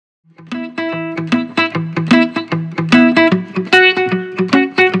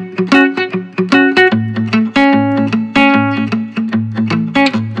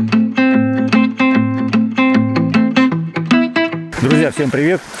Всем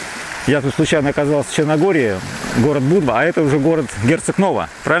привет! Я тут случайно оказался в Черногории, город Будва, а это уже город Герцег-Ново,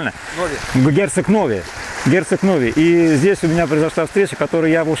 правильно? Нови. Герцег-Нови. И здесь у меня произошла встреча,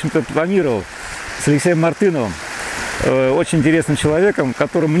 которую я, в общем-то, планировал с Алексеем Мартыновым. Очень интересным человеком,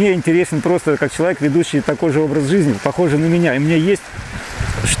 который мне интересен просто как человек, ведущий такой же образ жизни, похожий на меня. И мне есть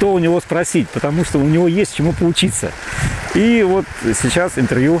что у него спросить, потому что у него есть чему поучиться. И вот сейчас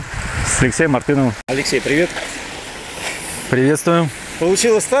интервью с Алексеем Мартыновым. Алексей, привет! Приветствую!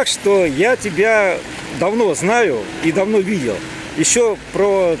 Получилось так, что я тебя давно знаю и давно видел. Еще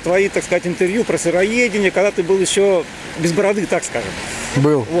про твои, так сказать, интервью, про сыроедение, когда ты был еще без бороды, так скажем.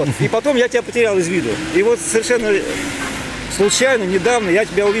 Был. Вот. И потом я тебя потерял из виду. И вот совершенно случайно, недавно я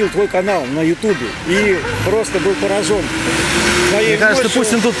тебя увидел, твой канал на ютубе. И просто был поражен твоей мощью. Мне кажется,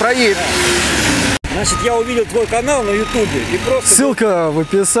 пусть он тут проедет. Значит, я увидел твой канал на ютубе и просто... Ссылка в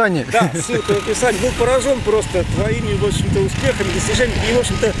описании. Да, ссылка в описании. Был поражен просто твоими, в общем-то, успехами, достижениями и, в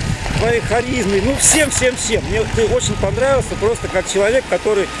общем-то, твоей харизмой. Ну, всем. Мне ты очень понравился просто как человек,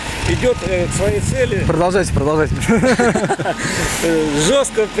 который идет к своей цели. Продолжайте.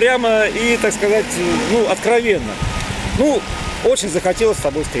 Жестко, прямо и, так сказать, ну, откровенно. Ну, очень захотелось с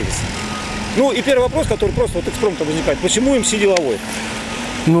тобой встретиться. Ну, и первый вопрос, который просто вот экспромтом возникает. Почему МС деловой?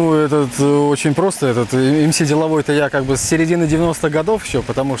 Ну, этот очень просто. Этот МС деловой-то я как бы с середины 90-х годов еще,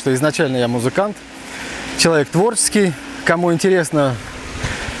 потому что изначально я музыкант, человек творческий. Кому интересно,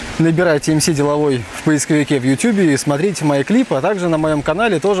 набирайте МС деловой в поисковике в ютубе и смотрите мои клипы, а также на моем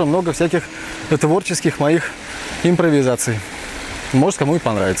канале тоже много всяких творческих моих импровизаций. Может, кому и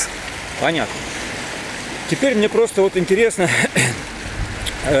понравится. Понятно. Теперь мне просто вот интересно,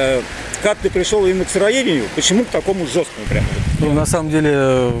 как ты пришел именно к сыроедению, почему к такому жесткому прямо? Ну, на самом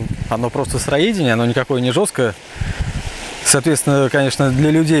деле, оно просто сыроедение, оно никакое не жесткое. Соответственно, конечно,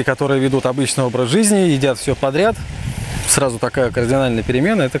 для людей, которые ведут обычный образ жизни, едят все подряд, сразу такая кардинальная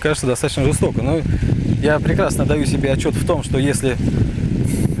перемена, это, конечно, достаточно жестоко. Но я прекрасно даю себе отчет в том, что если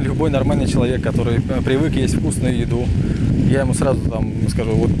любой нормальный человек, который привык есть вкусную еду, я ему сразу там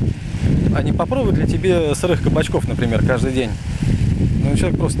скажу, вот, а не попробуй для тебя сырых кабачков, например, каждый день. Ну,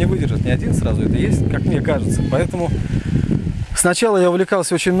 человек просто не выдержит ни один сразу, это есть, как мне кажется. Поэтому сначала я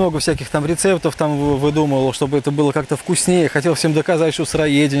увлекался очень много всяких там рецептов, там выдумывал, чтобы это было как-то вкуснее. Хотел всем доказать, что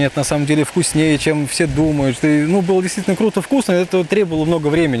сыроедение это на самом деле вкуснее, чем все думают. И, ну, было действительно круто вкусно, это требовало много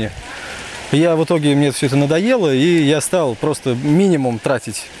времени. Я в итоге, мне все это надоело, и я стал просто минимум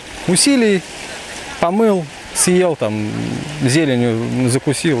тратить усилий, помыл, съел, там, зеленью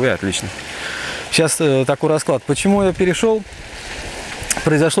закусил, и отлично. Сейчас такой расклад. Почему я перешел?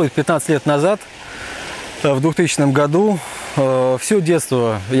 Произошло это 15 лет назад, в 2000 году. Все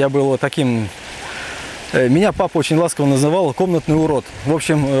детство я был таким... Меня папа очень ласково называл комнатный урод. В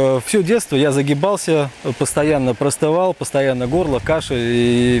общем, все детство я загибался, постоянно простывал, постоянно горло, кашель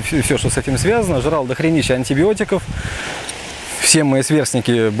и все, что с этим связано. Жрал до хренища антибиотиков. Все мои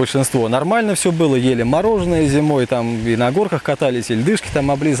сверстники, большинство, нормально все было, ели мороженое зимой, там и на горках катались, и льдышки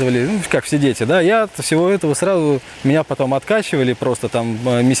там облизывали, ну, как все дети, да. Я от всего этого сразу, меня потом откачивали просто там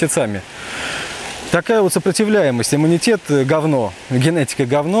месяцами. Такая вот сопротивляемость, иммунитет говно, генетика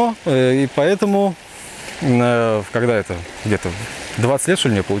говно, и поэтому, когда это, где-то 20 лет, что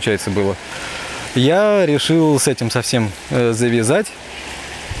ли, мне, получается, было, я решил с этим совсем завязать.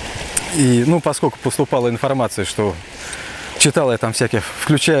 И, ну, поскольку поступала информация, что... Читал я там всяких,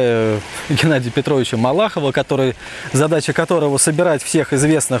 включая Геннадия Петровича Малахова, задача которого собирать всех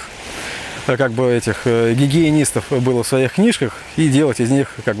известных как бы этих гигиенистов было в своих книжках и делать из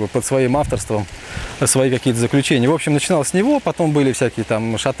них как бы под своим авторством свои какие-то заключения. В общем, начинал с него, потом были всякие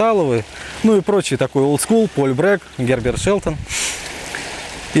там Шаталовы, ну и прочие, такой олдскул, Поль Брэк, Герберт Шелтон.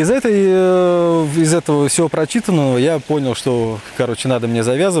 Из этого всего прочитанного я понял, что, короче, надо мне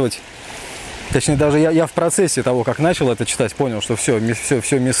завязывать. Точнее, даже я в процессе того, как начал это читать, понял, что все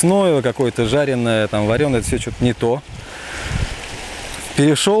мясное, какое-то жареное, там, вареное, это все что-то не то.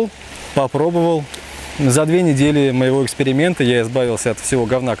 Перешел, попробовал. За 2 недели моего эксперимента я избавился от всего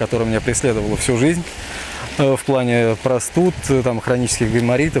говна, которое меня преследовало всю жизнь. В плане простуд, там, хронических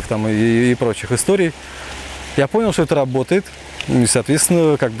гайморитов там, и прочих историй. Я понял, что это работает. И,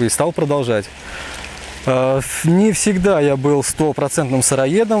 соответственно, как бы и стал продолжать. Не всегда я был 100%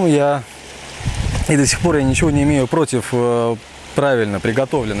 сыроедом. И до сих пор я ничего не имею против правильно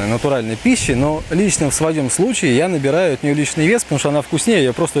приготовленной натуральной пищи, но лично в своем случае я набираю от нее лишний вес, потому что она вкуснее,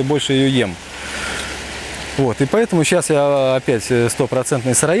 я просто больше ее ем. Вот, и поэтому сейчас я опять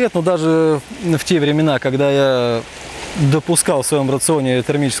 100% сыроед, но даже в те времена, когда я допускал в своем рационе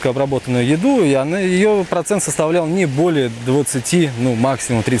термически обработанную еду, и ее процент составлял не более 20, ну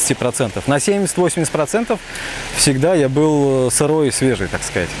максимум 30%. На 70-80% всегда я был сырой и свежий, так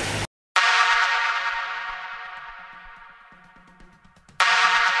сказать.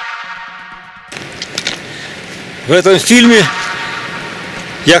 В этом фильме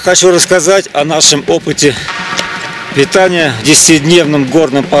я хочу рассказать о нашем опыте питания в 10-дневном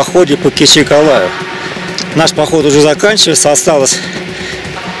горном походе по Кичикалаю. Наш поход уже заканчивается, осталось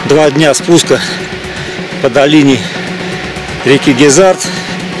 2 дня спуска по долине реки Гезард.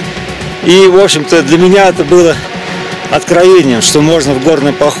 И, в общем-то, для меня это было откровением, что можно в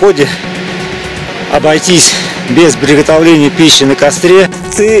горном походе обойтись без приготовления пищи на костре.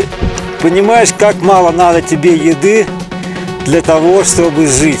 Ты понимаешь, как мало надо тебе еды для того, чтобы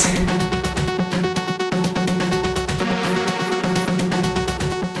жить.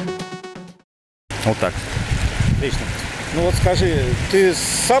 Вот так. Отлично. Ну вот скажи, ты с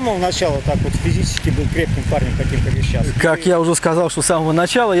самого начала так вот физически был крепким парнем, каким ты сейчас? Как я уже сказал, что с самого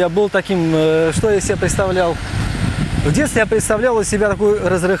начала я был таким, что я себе представлял? В детстве я представлял из себя такой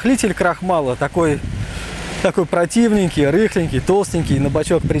разрыхлитель крахмала, такой противненький, рыхленький, толстенький, на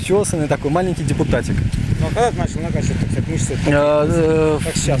бочок причесанный, такой маленький депутатик. Ну а когда ты начал накачивать, так мышцы?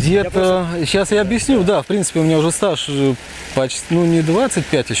 Как сейчас? Где-то, сейчас я объясню, да, в принципе, у меня уже стаж почти, ну не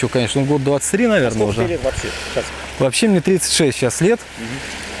 25 еще, конечно, год 23, наверное, уже. Сколько лет вообще? Сейчас. Вообще мне 36 сейчас лет.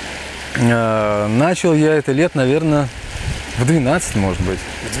 Начал я это лет, наверное, в 12, может быть.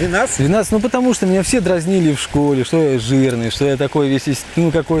 В 12? 12, ну потому что меня все дразнили в школе, что я жирный, что я такой весь,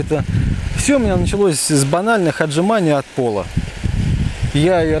 ну какой-то... Все у меня началось с банальных отжиманий от пола.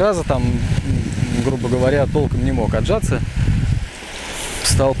 Я и раза там, грубо говоря, толком не мог отжаться.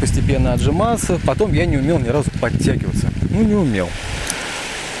 Стал постепенно отжиматься, потом я не умел ни разу подтягиваться. Ну не умел.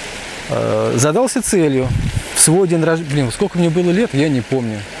 Задался целью. В свой день рождения, блин, сколько мне было лет, я не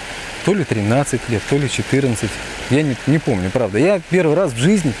помню. То ли 13 лет, то ли 14. Я не помню, правда. Я первый раз в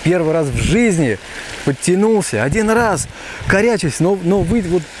жизни подтянулся. Один раз, корячись, но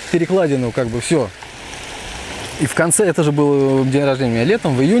вот перекладину, как бы, все. И в конце, это же был день рождения у меня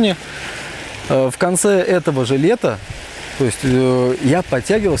летом, в июне. В конце этого же лета, то есть я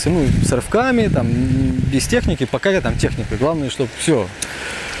подтягивался, ну, с рывками, там, без техники, пока я там техника. Главное, чтобы все.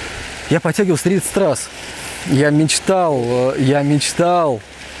 Я подтягивался 30 раз. Я мечтал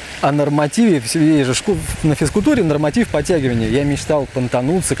о нормативе, есть же на физкультуре норматив подтягивания. Я мечтал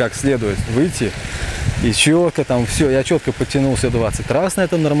понтануться как следует, выйти и четко там все. Я четко подтянулся 20 раз на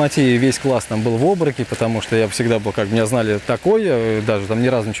этом нормативе. Весь класс там был в обмороке, потому что я всегда был, как меня знали, такой, я даже там ни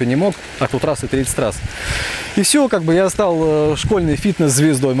разу ничего не мог, а тут раз и 30 раз. И все, как бы я стал школьной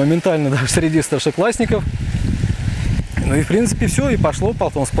фитнес-звездой моментально даже среди старшеклассников. Ну и в принципе все, и пошло,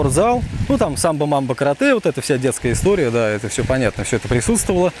 потом спортзал, ну там самбо-мамбо, карате, вот эта вся детская история, да, это все понятно, все это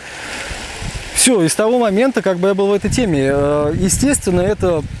присутствовало. Все, и с того момента как бы я был в этой теме, естественно,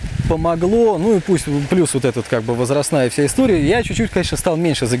 это помогло, ну и пусть плюс вот этот как бы возрастная вся история, я чуть-чуть, конечно, стал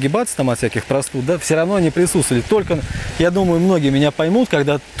меньше загибаться там от всяких простуд, да, все равно они присутствовали, только, я думаю, многие меня поймут,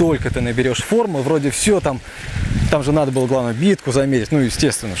 когда только ты наберешь форму, вроде все там же надо было, главное, битку замерить, ну,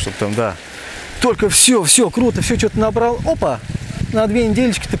 естественно, чтобы там, да. Только все круто, все что-то набрал. Опа, на 2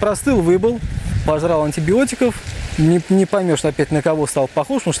 недельки ты простыл, выбыл, пожрал антибиотиков. Не поймешь опять на кого стал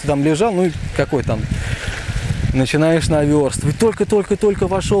похож, потому что там лежал, ну какой там. Начинаешь наверстывать. Только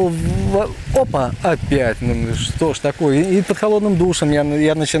вошел, опа, опять. Ну что ж такое. И под холодным душем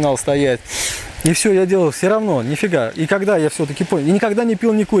я начинал стоять. И все, я делал все равно, нифига. И когда я все-таки понял, я никогда не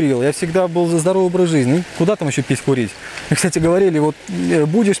пил, не курил. Я всегда был за здоровый образ жизни. Куда там еще пить, курить? И, кстати, говорили, вот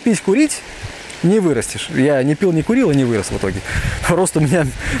будешь пить, курить, не вырастешь. Я не пил, не курил и не вырос в итоге. Рост у меня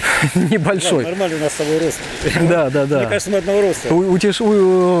небольшой. Да, нормальный у нас с тобой рост. Да. Мне кажется, мы одного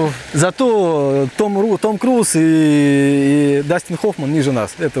роста. Зато Том Круз и Дастин Хоффман ниже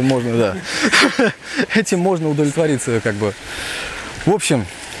нас. Это можно, да. Этим можно удовлетвориться, как бы. В общем,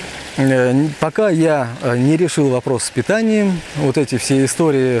 пока я не решил вопрос с питанием, вот эти все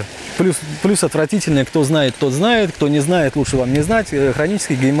истории, плюс отвратительные, кто знает, тот знает, кто не знает, лучше вам не знать,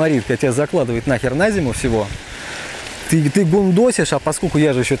 хронический гайморит, когда тебя закладывает нахер на зиму всего, ты гундосишь, а поскольку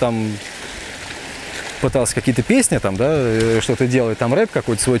я же еще там пытался какие-то песни там, да, что-то делать, там рэп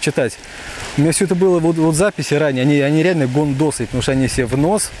какой-то свой читать, у меня все это было, вот записи ранее, они реально гундосят, потому что они все в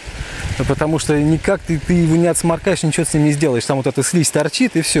нос, потому что никак ты его не отсморкаешь, ничего с ним не сделаешь, там вот эта слизь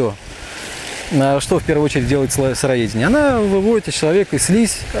торчит и все. Что в первую очередь делает сыроедение? Она выводит из человека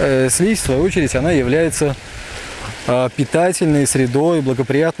слизь, в свою очередь, она является питательной средой,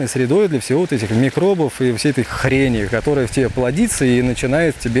 благоприятной средой для всего вот этих микробов и всей этой хрени, которая в тебе плодится и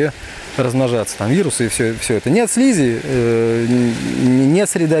начинает в тебе размножаться. Там вирусы и все это. Нет слизи, нет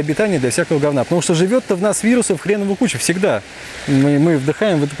среды обитания для всякого говна. Потому что живет-то в нас вирусов хреновую кучу всегда. Мы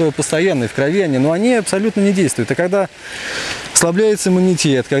вдыхаем это постоянно, в крови они, но они абсолютно не действуют. А когда ослабляется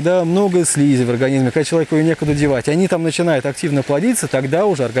иммунитет, когда много слизи в организме, когда человеку ее некуда девать, они там начинают активно плодиться, тогда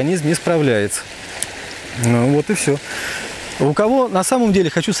уже организм не справляется. Ну вот и все. У кого, на самом деле,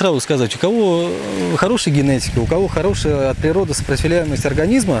 хочу сразу сказать, у кого хорошая генетика, у кого хорошая от природы сопротивляемость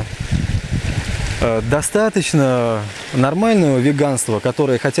организма, достаточно нормального веганства,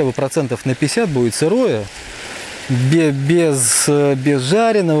 которое хотя бы процентов на 50 будет сырое, без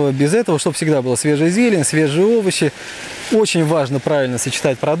жареного, без этого, чтобы всегда была свежая зелень, свежие овощи. Очень важно правильно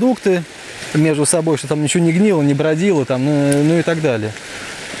сочетать продукты между собой, чтобы там ничего не гнило, не бродило, там, ну и так далее.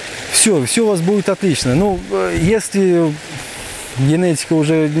 Все у вас будет отлично. Ну, если генетика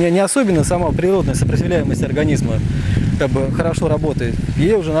уже не особенно, сама природная сопротивляемость организма как бы хорошо работает,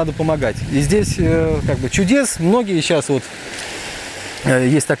 ей уже надо помогать. И здесь как бы чудес многие сейчас вот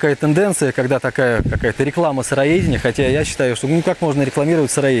есть такая тенденция, когда такая какая-то реклама сыроедения, хотя я считаю, что ну как можно рекламировать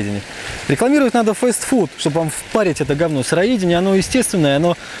сыроедение? Рекламировать надо фастфуд, чтобы вам впарить это говно. Сыроедение, оно естественное,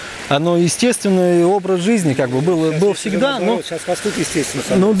 оно естественный образ жизни, как бы был всегда. Но сейчас фастфуд естественно.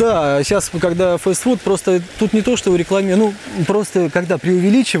 Ну да, сейчас, когда фастфуд, просто тут не то, что рекламируют, ну просто когда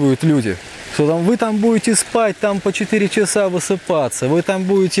преувеличивают люди, что там вы там будете спать там по 4 часа высыпаться, вы там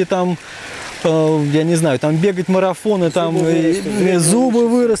будете там, я не знаю, там бегать марафоны, там зубы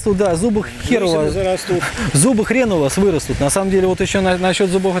вырастут, да, зубы хрен у вас вырастут. На самом деле, вот еще насчет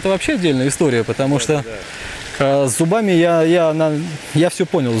зубов это вообще отдельная история, потому что с зубами я все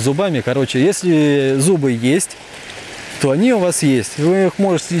понял. С зубами, короче, если зубы есть, то они у вас есть. Вы их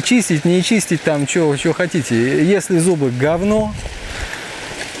можете чистить, не чистить, там, что хотите. Если зубы говно,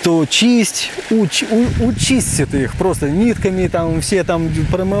 то учисти ты их просто нитками, там, все там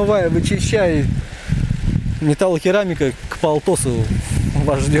промывая, вычищай. Металлокерамика к полтосу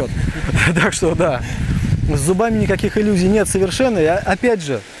вас ждет. Так что, да, с зубами никаких иллюзий нет совершенно. И, опять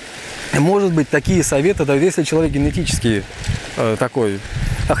же, может быть, такие советы, да, если человек генетически такой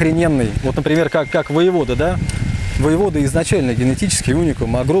охрененный, вот, например, как воевода, да, воевода изначально генетический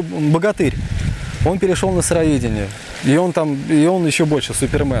уникум, богатырь, он перешел на сыроедение, и он еще больше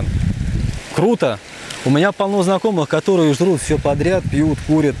супермен. Круто. У меня полно знакомых, которые жрут все подряд, пьют,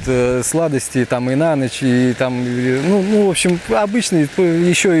 курят сладости там и на ночь, и там, ну, в общем, обычные,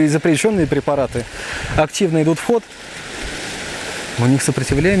 еще и запрещенные препараты активно идут в ход. У них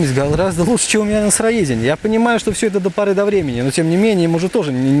сопротивляемость гораздо лучше, чем у меня на сыроедении. Я понимаю, что все это до поры до времени, но тем не менее, им уже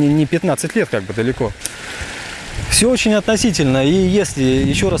тоже не 15 лет, как бы далеко. Все очень относительно, и если,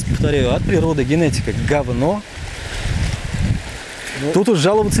 еще раз повторяю, от природы генетика говно, тут уж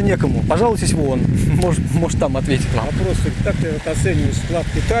жаловаться некому. Пожалуйтесь вон, может там ответит вам. Вопрос, как ты оцениваешь вклад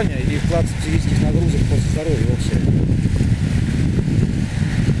питания и вклад физических нагрузок после здоровья вообще?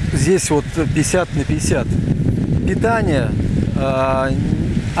 Здесь вот 50 на 50. Питание,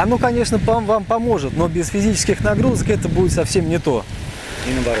 оно, конечно, вам поможет, но без физических нагрузок это будет совсем не то.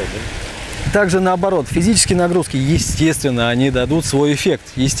 И наоборот, да? Также наоборот, физические нагрузки, естественно, они дадут свой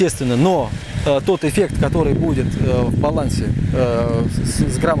эффект, естественно, но тот эффект, который будет в балансе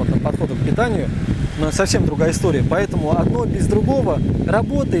с грамотным подходом к питанию, совсем другая история. Поэтому одно без другого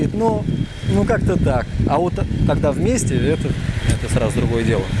работает, но как-то так. А вот когда вместе, это сразу другое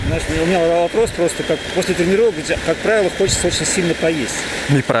дело. Знаешь, у меня вопрос просто, как после тренировок, как правило, хочется очень сильно поесть.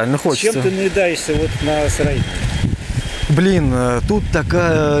 Неправильно хочется. Чем ты наедаешься вот на сыроедении? Блин, тут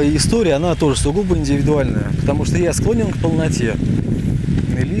такая история, она тоже сугубо индивидуальная, потому что я склонен к полноте.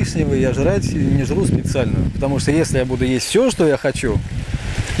 И лишнего я жрать не жру специально, потому что если я буду есть все, что я хочу,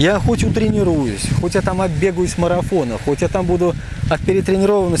 я хоть утренируюсь, хоть я там отбегаюсь марафонов, хоть я там буду от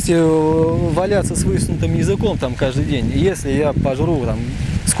перетренированности валяться с высунутым языком там каждый день. И если я пожру там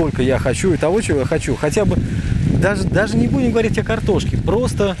сколько я хочу и того, чего я хочу, хотя бы, даже не будем говорить о картошке,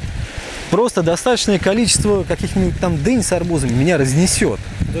 просто достаточное количество каких-нибудь там дынь с арбузами меня разнесет.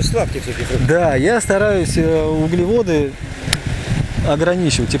 То есть сладкие всякие фрукты. Да, я стараюсь углеводы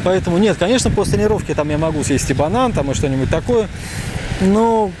ограничивать. И поэтому нет, конечно, после тренировки там я могу съесть и банан, там и что-нибудь такое.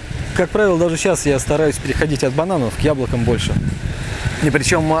 Но, как правило, даже сейчас я стараюсь переходить от бананов к яблокам больше. И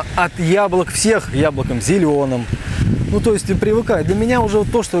причем от яблок всех яблокам зеленым. Ну, то есть привыкаю. Для меня уже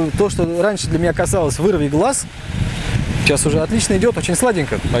то, что раньше для меня казалось вырви глаз, сейчас уже отлично идет, очень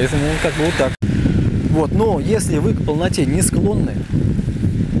сладенько, поэтому как бы вот так. Вот, но если вы к полноте не склонны,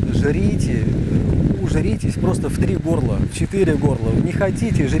 жритесь просто в 3 горла, в 4 горла. Не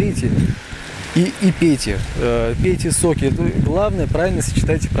хотите, жрите. И пейте. Пейте соки. Главное, правильно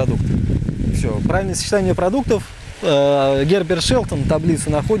сочетайте продукты. Все. Правильное сочетание продуктов. Гербер Шелтон,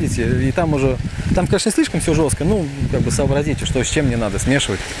 таблицу находите, и там уже, там, конечно, не слишком все жестко, ну, как бы сообразите, что с чем не надо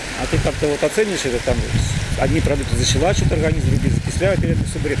смешивать. А ты как-то вот оценишь это, там, одни продукты защелачивают организм, другие закисляют, или это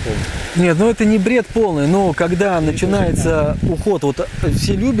все бред полный? Нет, ну это не бред полный, но когда начинается уход, вот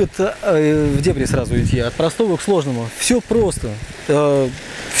все любят в дебри сразу идти, от простого к сложному, все просто.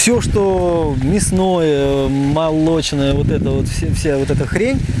 Все, что мясное, молочное, вот это вот, вся вот эта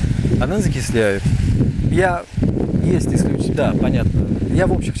хрень, она закисляет. Есть исключение, да, понятно. Я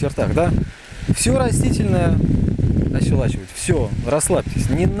в общих чертах, да. Все растительное ощелачивать. Все, расслабьтесь.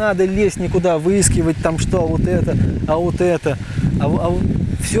 Не надо лезть никуда, выискивать там что, вот это, а вот это.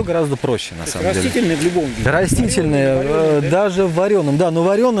 Все гораздо проще, на самом деле. Растительное в любом виде. Растительное, вареное, даже в вареном, да, но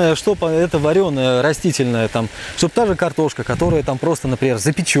вареное, что это вареное, растительное, там, чтобы та же картошка, которая там просто, например,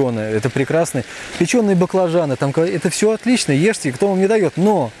 запеченная, это прекрасно. Печеные баклажаны, там, это все отлично, ешьте, кто вам не дает,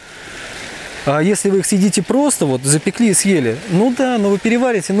 но если вы их съедите просто, вот запекли и съели, ну да, но вы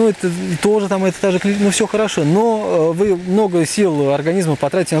переварите, ну это тоже там, это даже, ну все хорошо, но вы много сил организма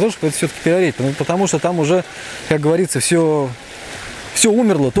потратите на то, чтобы это все-таки переварить, потому что там уже, как говорится, все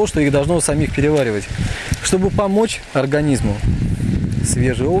умерло, то, что их должно самих переваривать. Чтобы помочь организму,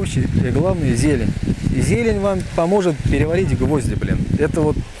 свежие овощи и, главное, зелень. И зелень вам поможет переварить гвозди, блин. Это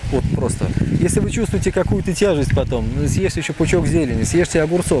вот просто. Если вы чувствуете какую-то тяжесть потом, съешьте еще пучок зелени, съешьте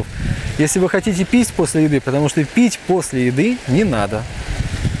огурцов. Если вы хотите пить после еды, потому что пить после еды не надо.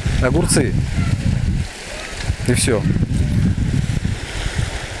 Огурцы. И все.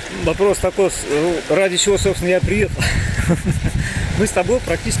 Вопрос такой, ради чего, собственно, я приехал. Мы с тобой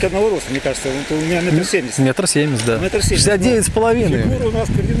практически одного роста, мне кажется. У меня 1,70 м. 1,70 м, да. 1,70 69,5. Фигура у нас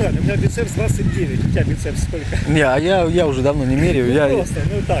кардинальная. У меня бицепс 29. У тебя бицепс сколько? Не, а я уже давно не меряю.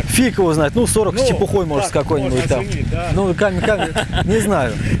 Так. Фиг его знает. Ну, 40 с чепухой, может, с какой-нибудь там. Оценить, да. Ну, не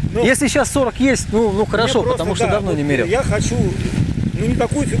знаю. Если сейчас 40 есть, ну хорошо, потому что давно не мерял. Я хочу, ну, не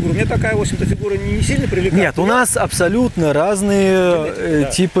такую фигуру. Мне такая, в общем-то, фигура не сильно привлекает. Нет, у нас абсолютно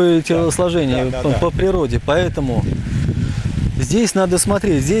разные типы телосложения по природе, поэтому здесь надо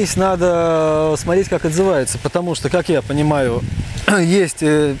смотреть, как отзывается, потому что, как я понимаю, есть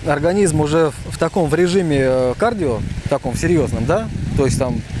организм уже в таком, в режиме кардио, в таком серьезном, да, то есть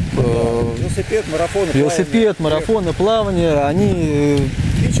там велосипед, марафоны, плавание, они...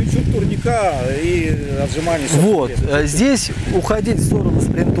 И чуть-чуть турника и отжиманий. Вот, здесь уходить в сторону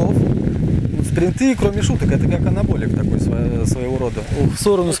спринтов. Спринты, кроме шуток, это как анаболик такой своего рода. В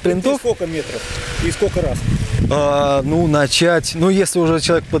сторону спринтов. Сколько метров и сколько раз? Ну, начать, ну, если уже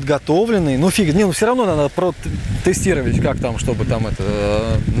человек подготовленный, ну, фиг, ну, все равно надо протестировать, как там, чтобы там это,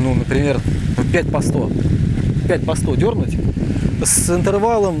 ну, например, 5 по 100. 5 по 100 дернуть с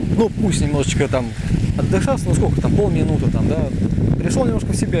интервалом, ну, пусть немножечко там отдышаться, ну, сколько там, полминуты там, да, пришел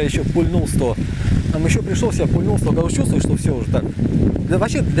немножко в себя, еще пульнул 100, там еще пришел в себя, пульнул 100, когда чувствуешь, что все уже так. Да,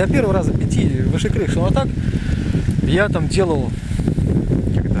 вообще, для первого раза 5 выше крыши, но так я там делал,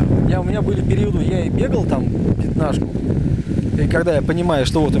 у меня были периоды, я и бегал там 15-ку, и когда я понимаю,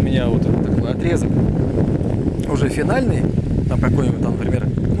 что вот у меня вот такой отрезок уже финальный, там какой-нибудь там, например,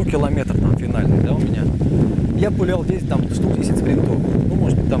 ну, километр там финальный, да, у меня, я пулял здесь там штук 10 спринтов, ну,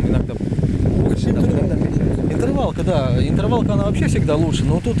 может быть, там иногда больше, там, иногда меньше. Интервалка, да, интервалка она вообще всегда лучше,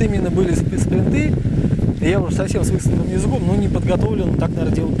 но тут именно были спринты, и я уже совсем с высунутым языком, ну, не подготовлен, так,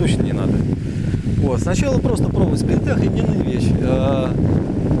 наверное, делать точно не надо. Вот, сначала просто пробовать спринты, охрененная вещь.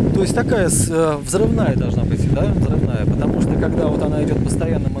 То есть такая взрывная должна быть, да, взрывная, потому что когда вот она идет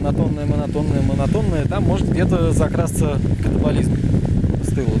постоянно монотонная, там может где-то закрасться катаболизм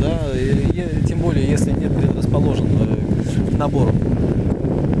с тылу, да, и тем более, если нет предрасположен к набору.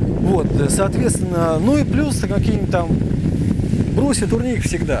 Вот, соответственно, ну и плюс какие-нибудь там брусья, турник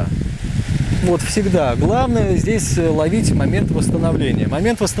всегда. Вот всегда. Главное здесь ловить момент восстановления.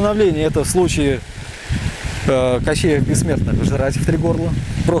 Момент восстановления — это в случае Кощеев бессмертных жрать в 3 горла.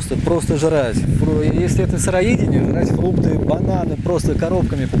 Просто жрать. Если это сыроедение, жрать фрукты, бананы, просто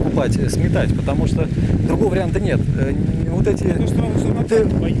коробками покупать, сметать, потому что другого варианта нет. Вот эти...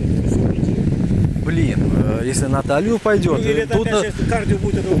 Блин, если на талию пойдет, ну, тут кардио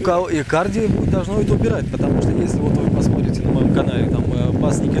будет и кардио должно это убирать, потому что если вот вы посмотрите на моем канале, там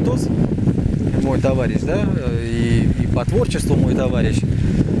Пас Никитос, мой товарищ, да, и по творчеству мой товарищ,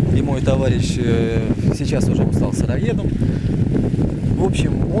 и мой товарищ сейчас уже он стал сыроедом. В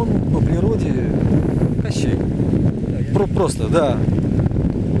общем, он по природе Кощей. Просто, да.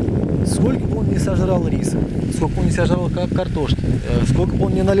 Сколько бы он не сожрал риса, сколько бы он не сожрал картошки, сколько бы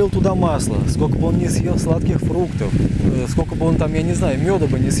он не налил туда масла, сколько бы он не съел сладких фруктов, сколько бы он там, я не знаю, меда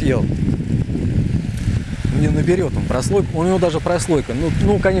бы не съел. не наберет он прослойку, у него даже прослойка,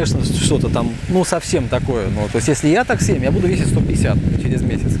 ну конечно, что-то там, ну, совсем такое. Ну, то есть, если я так 7, я буду весить 150 через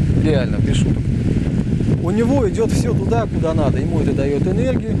месяц. Реально, без шуток. У него идет все туда, куда надо. Ему это дает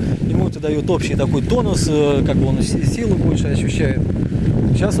энергию, ему это дает общий такой тонус, как бы он силу больше ощущает.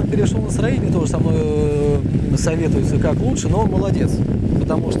 Сейчас он перешел на сыроедение, тоже со мной советуется, как лучше, но он молодец.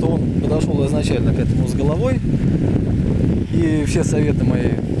 Потому что он подошел изначально к этому с головой. И все советы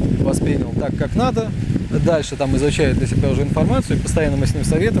мои воспринял так, как надо. Дальше там изучает для себя уже информацию. Постоянно мы с ним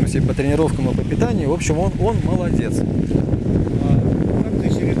советуемся по тренировкам и по питанию. В общем, он молодец. Как ты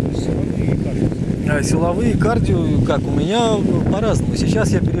чередуешь силовые и кардио? Силовые и кардио, как у меня, по-разному.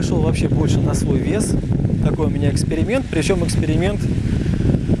 Сейчас я перешел вообще больше на свой вес. Такой у меня эксперимент. Причем эксперимент,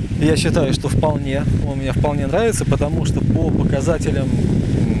 я считаю, что вполне, он мне вполне нравится, потому что по показателям,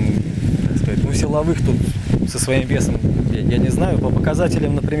 так сказать, ну, силовых тут со своим весом, я не знаю, по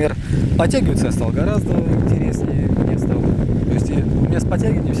показателям, например, подтягиваться я стал гораздо интереснее, мне стало. То есть у меня с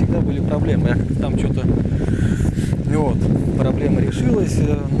подтягиванием всегда были проблемы. Я как-то там что-то, вот, проблема решилась.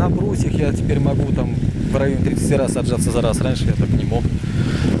 На брусьях я теперь могу там в районе 30 раз отжаться за раз. Раньше я так не мог.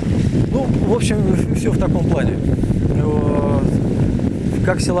 Ну, в общем, все в таком плане.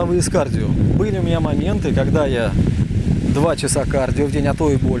 Как силовые с кардио. Были у меня моменты, когда я 2 часа кардио в день, а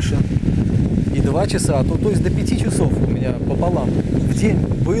то и больше. И 2 часа, то есть до 5 часов у меня пополам. В день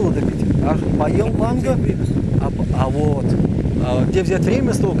было до 5. Аж поел манго, где взять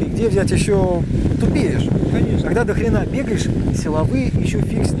время столько, и где взять еще тупеешь. Конечно. Когда до хрена бегаешь, силовые еще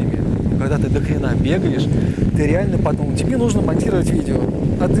фиг с ними. Когда ты до хрена бегаешь, ты реально потом, тебе нужно монтировать видео.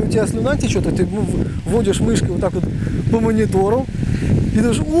 А у тебя слюна течет, и ты вводишь мышкой вот так вот по монитору, и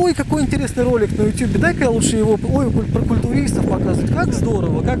думаешь, ой, какой интересный ролик на YouTube, дай-ка я лучше его, ой, про культуристов показывать, как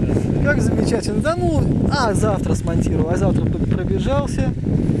здорово, как замечательно, да ну, завтра смонтирую, а завтра пробежался,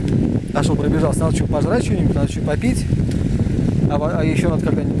 а что пробежался, надо что пожрать что-нибудь, надо что попить, а еще надо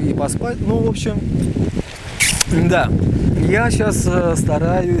когда-нибудь и поспать, ну, в общем, да, я сейчас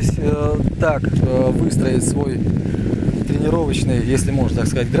стараюсь так выстроить свой тренировочный, если можно так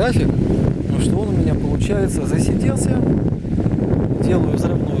сказать, график, ну, что он у меня получается, засиделся, делаю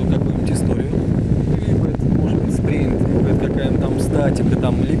взрывную какую-нибудь историю, либо это может быть спринт, либо это какая-нибудь там статика,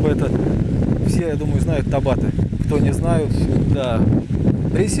 там, либо это все, я думаю, знают табаты. Кто не знают, да,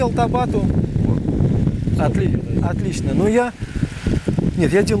 присел табату, отлично, но я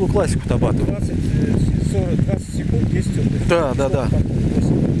делаю классику табату. 20 секунд, 10 отдых. Да.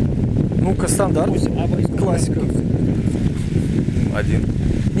 Ну-ка, стандарт, классика. 1.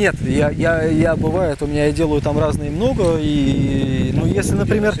 Нет, я бывает, у меня я делаю там разные много, и, ну, если,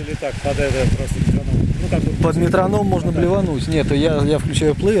 например, или так, просто метроном. Ну, как бы, под метроном можно блевануть. Нет, я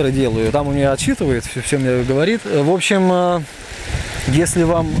включаю плеер и делаю, там у меня отсчитывает, все мне говорит. В общем, если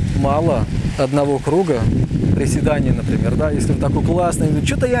вам мало одного круга, приседания, например, да, если вы такой классный, ну,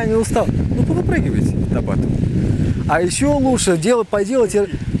 что-то я не устал, ну, повыпрыгивайте табату. А еще лучше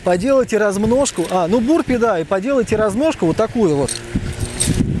поделайте размножку, бурпи, да, и поделайте размножку вот такую вот.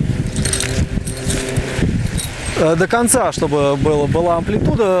 До конца, чтобы была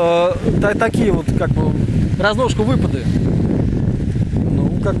амплитуда, такие вот, как бы, размножку выпады.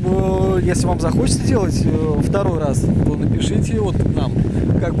 Ну, как бы, если вам захочется делать второй раз, то напишите вот нам.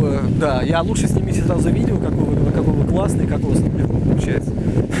 Как бы, да, лучше снимите сразу видео, какой вы классный, как у вас легко получается.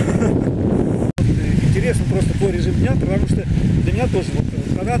 Интересно просто твой режим дня, потому что для меня тоже, вот,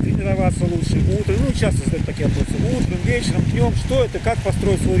 когда тренироваться лучше, утром, ну, часто задают такие вопросы, утром, вечером, днем, что это, как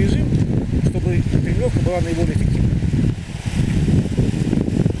построить свой режим, чтобы тренировка была наиболее эффективной.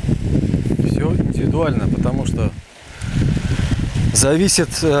 Все индивидуально, потому что зависит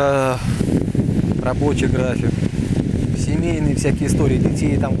рабочий график, семейные всякие истории,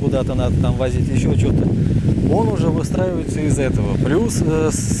 детей там куда-то надо там возить, еще что-то. Он уже выстраивается из этого. Плюс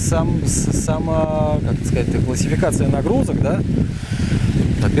сама, как сказать, классификация нагрузок, да.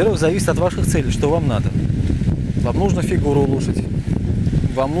 Во-первых, зависит от ваших целей, что вам надо. Вам нужно фигуру улучшить,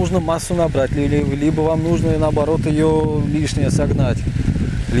 вам нужно массу набрать, либо вам нужно, наоборот, ее лишнее согнать,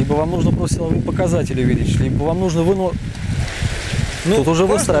 либо вам нужно просто силовые показатели увеличить, либо вам нужно тут уже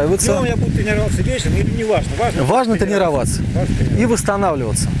выстраиваться. Днем я буду тренироваться вечером, или не важно. Важно тренироваться и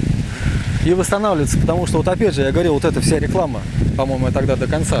восстанавливаться. Потому что, вот опять же, я говорил, вот эта вся реклама, по-моему, я тогда до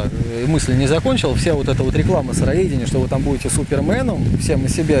конца мысль не закончил, вся вот эта вот реклама сыроедения, что вы там будете суперменом, всем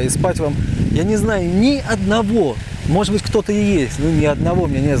из себя, и спать вам, я не знаю, ни одного, может быть, кто-то и есть, но ни одного у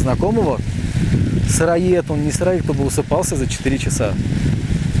меня нет знакомого, сыроед, он не сыроед, кто бы усыпался за 4 часа.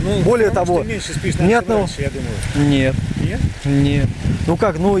 Ну, более того, меньше спишь, ни одного... раньше, я думаю. Нет. Ну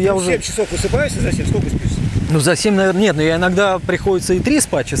как, ну я 7 уже... 7 часов высыпаешься, за 7 сколько спишь? Ну, за 7, наверное, нет. Но я иногда приходится и 3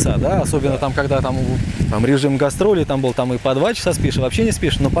 спать часа, да, особенно там, когда там режим гастролей, там был там и по 2 часа спишь, и вообще не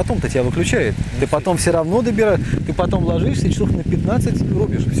спишь, но потом-то тебя выключает. Ты потом все равно добираешь, ты потом ложишься, и часов на 15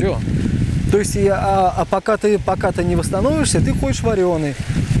 рубишь, все. То есть, пока ты не восстановишься, ты ходишь вареный.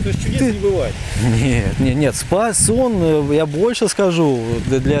 То есть чудес не бывает? Нет, спать, сон, я больше скажу,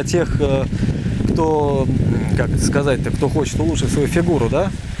 для тех, кто, как это сказать-то, кто хочет улучшить свою фигуру, да,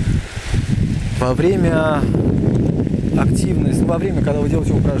 во время активности, во время, когда вы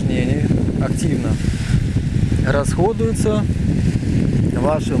делаете упражнения, активно расходуется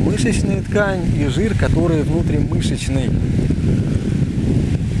ваша мышечная ткань и жир, который внутримышечный.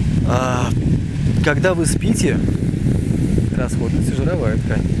 Когда вы спите, расходуется жировая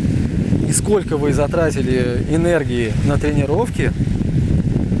ткань. И сколько вы затратили энергии на тренировки,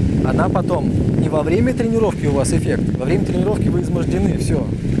 она потом, не во время тренировки у вас эффект, во время тренировки вы измождены, все.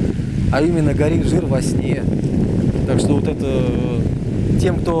 А именно горит жир во сне. Так что вот это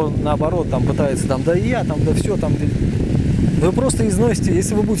тем, кто наоборот там пытается там, да все, там, вы просто износите,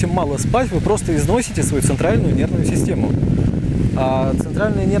 если вы будете мало спать, вы просто износите свою центральную нервную систему. А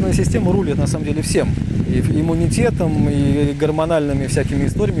центральная нервная система рулит на самом деле всем. И иммунитетом, и гормональными всякими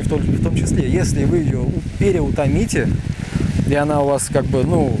историями в том числе. Если вы ее переутомите, и она у вас как бы,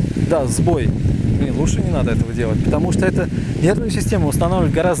 ну, да, сбой, лучше не надо этого делать. Потому что эта нервная система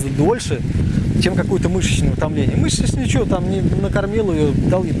устанавливает гораздо дольше, чем какое-то мышечное утомление. Мышечное ничего, там не накормил ее,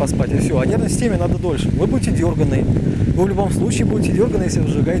 дал ей поспать, и все. А нервной системе надо дольше. Вы будете дерганые. Вы в любом случае будете дерганые, если вы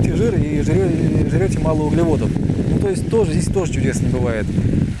сжигаете жир и жрете мало углеводов. Ну, то есть здесь тоже чудес не бывает.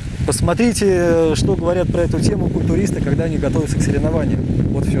 Посмотрите, что говорят про эту тему культуристы, когда они готовятся к соревнованиям.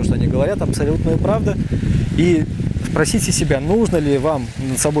 Вот все, что они говорят, абсолютная правда. И спросите себя, нужно ли вам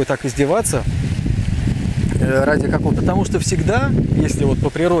над собой так издеваться ради какого-то. Потому что всегда, если вот по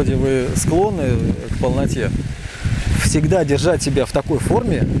природе вы склонны к полноте, всегда держать себя в такой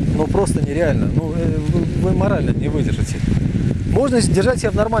форме, ну просто нереально. Ну, вы морально не выдержите. Можно держать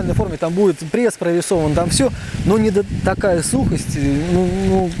себя в нормальной форме, там будет пресс прорисован, там все, но не такая сухость,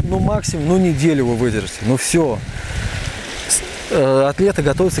 ну максимум, ну неделю вы выдержите, ну все. Атлеты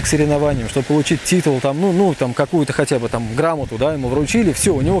готовятся к соревнованиям, чтобы получить титул, там, там какую-то хотя бы там грамоту, да, ему вручили,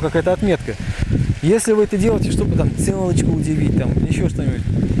 все, у него какая-то отметка. Если вы это делаете, чтобы там ссылочку удивить, там еще что-нибудь,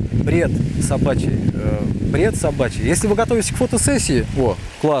 бред собачий, бред собачий. Если вы готовитесь к фотосессии,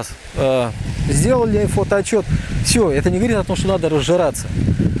 класс, сделали фотоотчет, все, это не говорит о том, что надо разжираться,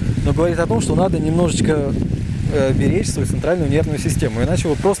 но говорит о том, что надо немножечко беречь свою центральную нервную систему, иначе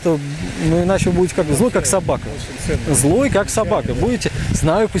вы просто, иначе вы будете как злой, как собака. Злой, как собака. Будете,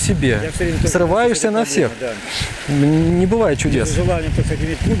 знаю по себе. Срываешься на всех. Не бывает чудес. Желание, так сказать,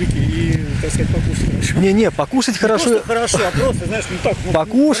 иметь кубики и, так сказать, покушать хорошо. Не, покушать хорошо. Не хорошо, а просто, знаешь, не так.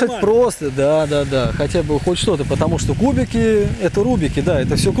 Покушать нормально. Просто, да. Хотя бы хоть что-то, потому что кубики, это рубики, да,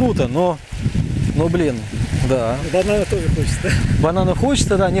 это все круто, но блин. Да. Банана тоже хочется, да? Банана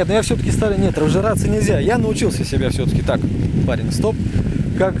хочется, да. Нет, но я все-таки старый. Нет, разжираться нельзя. Я научился себя все-таки так. Парень, стоп.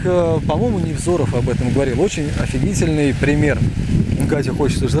 Как, по-моему, Невзоров об этом говорил. Очень офигительный пример. Когда тебе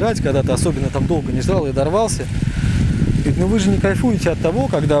хочется жрать, когда ты особенно там долго не жрал и дорвался. Говорит, ну вы же не кайфуете от того,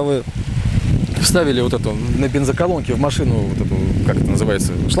 когда вы вставили вот эту на бензоколонке в машину, вот эту, как это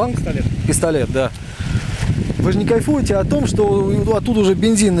называется, шланг? Пистолет, да. Вы же не кайфуете о том, что оттуда уже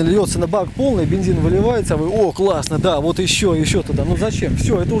бензин льется на бак полный, бензин выливается, а вы, классно, да, вот еще туда. Ну зачем?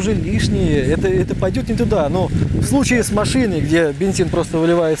 Все, это уже лишнее, это пойдет не туда. Но в случае с машиной, где бензин просто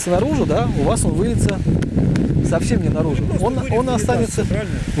выливается наружу, да, у вас он выльется совсем не наружу. Он останется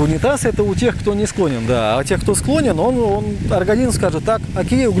в унитаз, это у тех, кто не склонен, да. А тех, кто склонен, он организм скажет, так,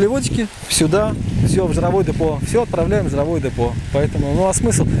 окей, углеводики сюда, все в жировое депо, все отправляем в жировое депо. Поэтому, ну а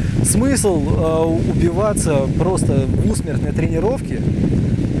смысл убиваться просто в усмерть на тренировке,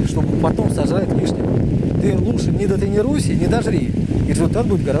 чтобы потом сожрать лишнего. Ты лучше не дотренируйся, не дожри, и результат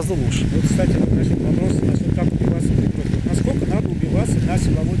будет гораздо лучше. Вот, кстати, вопрос, как убиваться в тренировке. Насколько надо убиваться на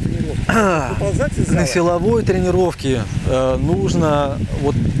силовой тренировке? На силовой тренировке нужно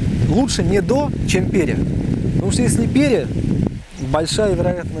лучше не до, чем пере. Потому что если пере, большая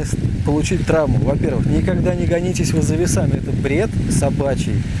вероятность получить травму. Во-первых, никогда не гонитесь вы за весами. Это бред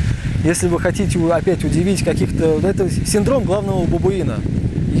собачий. Если вы хотите опять удивить каких-то... Это синдром главного бабуина.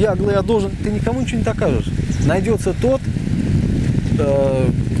 Я должен... Ты никому ничего не докажешь. Найдется тот,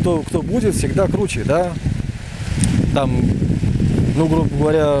 кто будет всегда круче, да? Там, грубо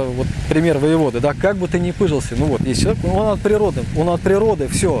говоря, вот пример воеводы, да? Как бы ты ни пыжился, есть человек, он от природы,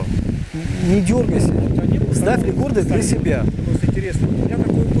 все. Не дергайся. Ставь рекорды для себя. Просто интересно. У меня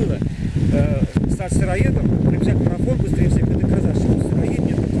такое было. Стать сыроедом, пробежать марафон быстрее всех, и доказать, что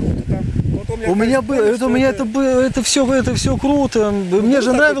сыроедение это круто. Вот он У меня было, это все круто. Мне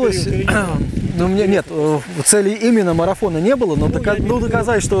же нравилось. Ну, мне нет, цели именно марафона не было, но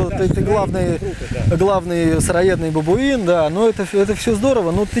доказать, что ты главный сыроедный бабуин, да, но это все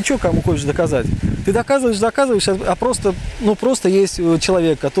здорово, но ты что кому хочешь доказать? Ты доказываешь, а просто есть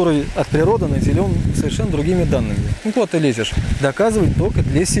человек, который от природы наделен совершенно другими данными. Ну куда ты лезешь? Доказывать только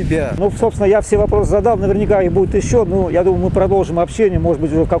для себя. Ну, собственно, я все вопросы задал, наверняка их будет еще, но я думаю, мы продолжим общение, может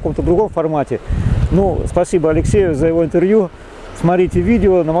быть, уже в каком-то другом формате. Ну, спасибо Алексею за его интервью. Смотрите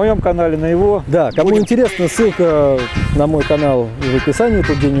видео на моем канале, на его. Да, кому интересно, ссылка на мой канал в описании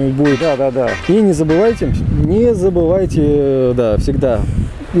тут где-нибудь будет. Да. И не забывайте, да, всегда.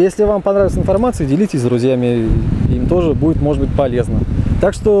 Если вам понравилась информация, делитесь с друзьями, им тоже будет, может быть, полезно.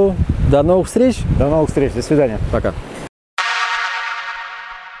 Так что до новых встреч. До новых встреч, до свидания. Пока.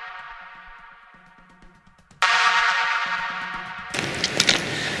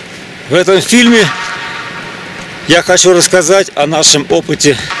 В этом фильме я хочу рассказать о нашем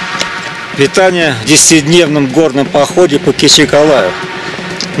опыте питания в 10-дневном горном походе по Кичикалаю.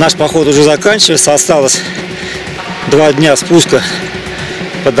 Наш поход уже заканчивается, осталось 2 дня спуска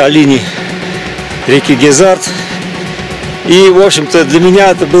по долине реки Гезард. И, в общем-то, для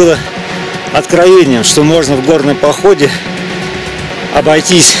меня это было откровением, что можно в горном походе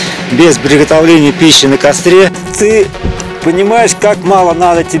обойтись без приготовления пищи на костре. Ты понимаешь, как мало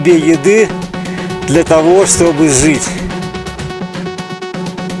надо тебе еды для того, чтобы жить.